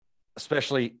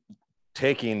especially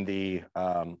taking the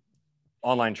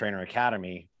Online Trainer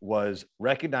Academy, was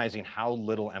recognizing how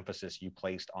little emphasis you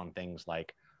placed on things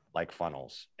like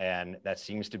funnels. And that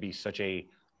seems to be such a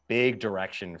big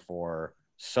direction for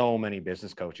so many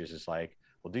business coaches. It's like,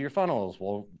 we'll do your funnels,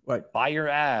 we'll buy your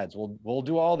ads, we'll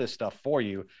do all this stuff for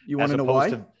you. You want to know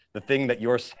why? To the thing that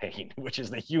you're saying, which is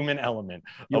the human element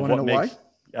of what makes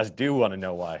us do want to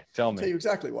know why. Tell me. I'll tell you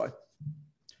exactly why.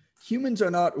 Humans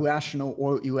are not rational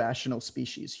or irrational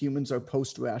species. Humans are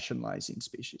post-rationalizing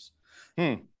species.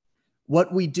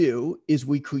 What we do is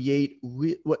we create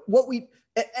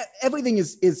everything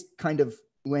is kind of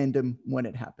random when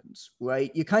it happens,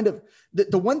 right? You kind of,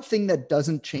 the one thing that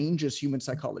doesn't change is human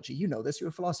psychology. You know this, you're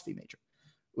a philosophy major,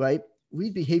 right?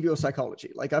 Read behavioral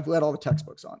psychology. Like, I've read all the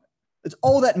textbooks on it. It's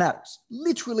all that matters.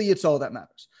 Literally, it's all that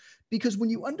matters. Because when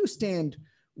you understand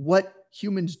what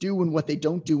humans do and what they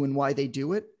don't do and why they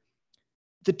do it,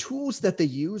 the tools that they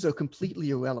use are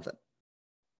completely irrelevant.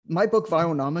 My book,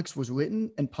 Vironomics, was written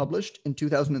and published in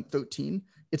 2013.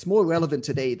 It's more relevant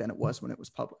today than it was when it was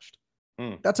published.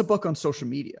 That's a book on social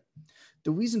media.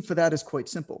 The reason for that is quite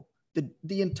simple.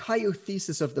 The entire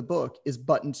thesis of the book is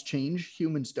buttons change,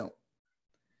 humans don't.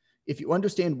 If you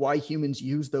understand why humans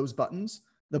use those buttons,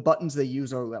 the buttons they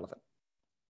use are irrelevant.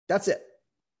 That's it,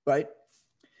 right?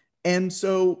 And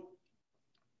so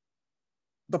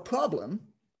the problem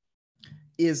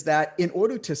is that in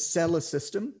order to sell a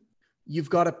system,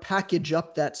 you've got to package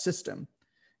up that system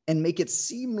and make it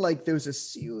seem like there's a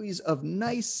series of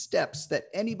nice steps that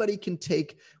anybody can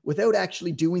take without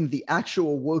actually doing the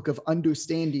actual work of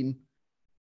understanding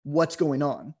what's going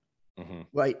on,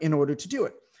 right, in order to do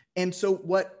it. And so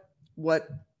what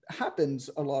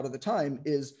happens a lot of the time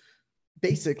is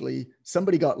basically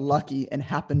somebody got lucky and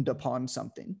happened upon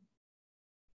something.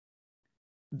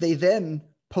 They then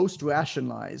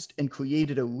post-rationalized and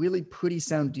created a really pretty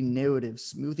sounding narrative,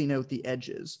 smoothing out the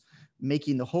edges,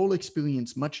 making the whole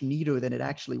experience much neater than it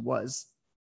actually was.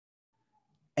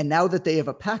 And now that they have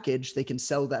a package, they can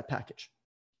sell that package,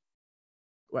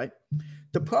 right?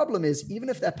 The problem is, even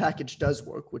if that package does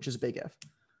work, which is a big if,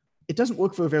 it doesn't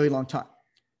work for a very long time.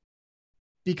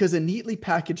 Because a neatly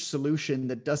packaged solution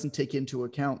that doesn't take into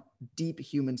account deep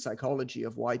human psychology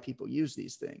of why people use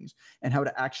these things and how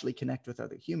to actually connect with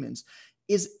other humans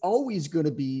is always going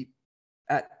to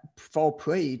fall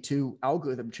prey to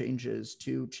algorithm changes,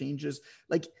 to changes.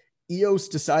 Like, EOS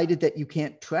decided that you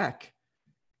can't track,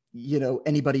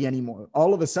 anybody anymore.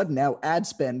 All of a sudden now ad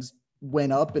spends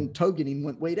went up and targeting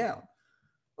went way down.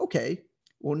 Okay,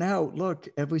 well now look,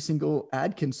 every single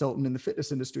ad consultant in the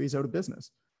fitness industry is out of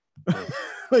business.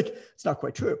 Like, it's not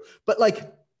quite true, but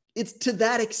like, it's to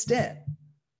that extent.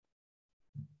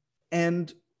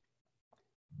 And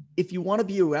if you want to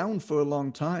be around for a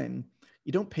long time,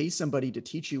 you don't pay somebody to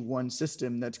teach you one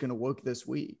system that's going to work this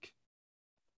week.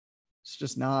 It's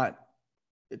just not,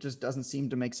 it just doesn't seem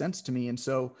to make sense to me. And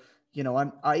so,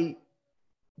 I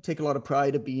take a lot of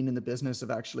pride of being in the business of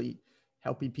actually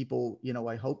helping people,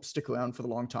 I hope stick around for the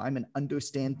long time and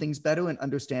understand things better and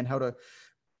understand how to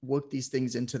work these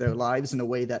things into their lives in a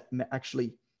way that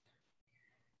actually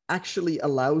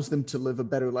allows them to live a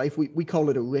better life. We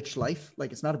call it a rich life.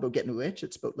 Like, it's not about getting rich.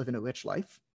 It's about living a rich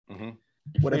life.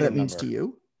 Whatever that means to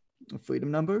you, a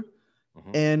freedom number.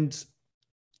 And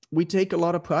we take a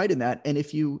lot of pride in that. And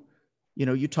if you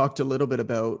talked a little bit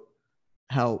about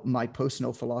how my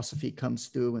personal philosophy comes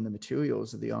through in the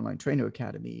materials of the Online Trainer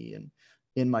Academy and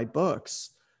in my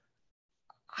books,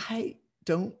 I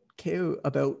don't care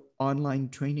about online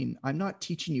training. I'm not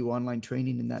teaching you online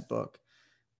training in that book.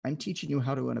 I'm teaching you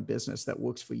how to run a business that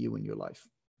works for you in your life.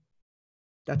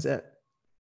 That's it.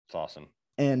 It's awesome.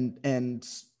 And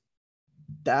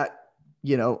that,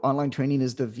 online training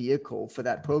is the vehicle for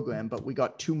that program, but we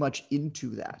got too much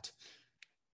into that.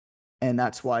 And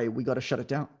that's why we got to shut it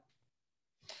down.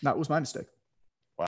 That was my mistake.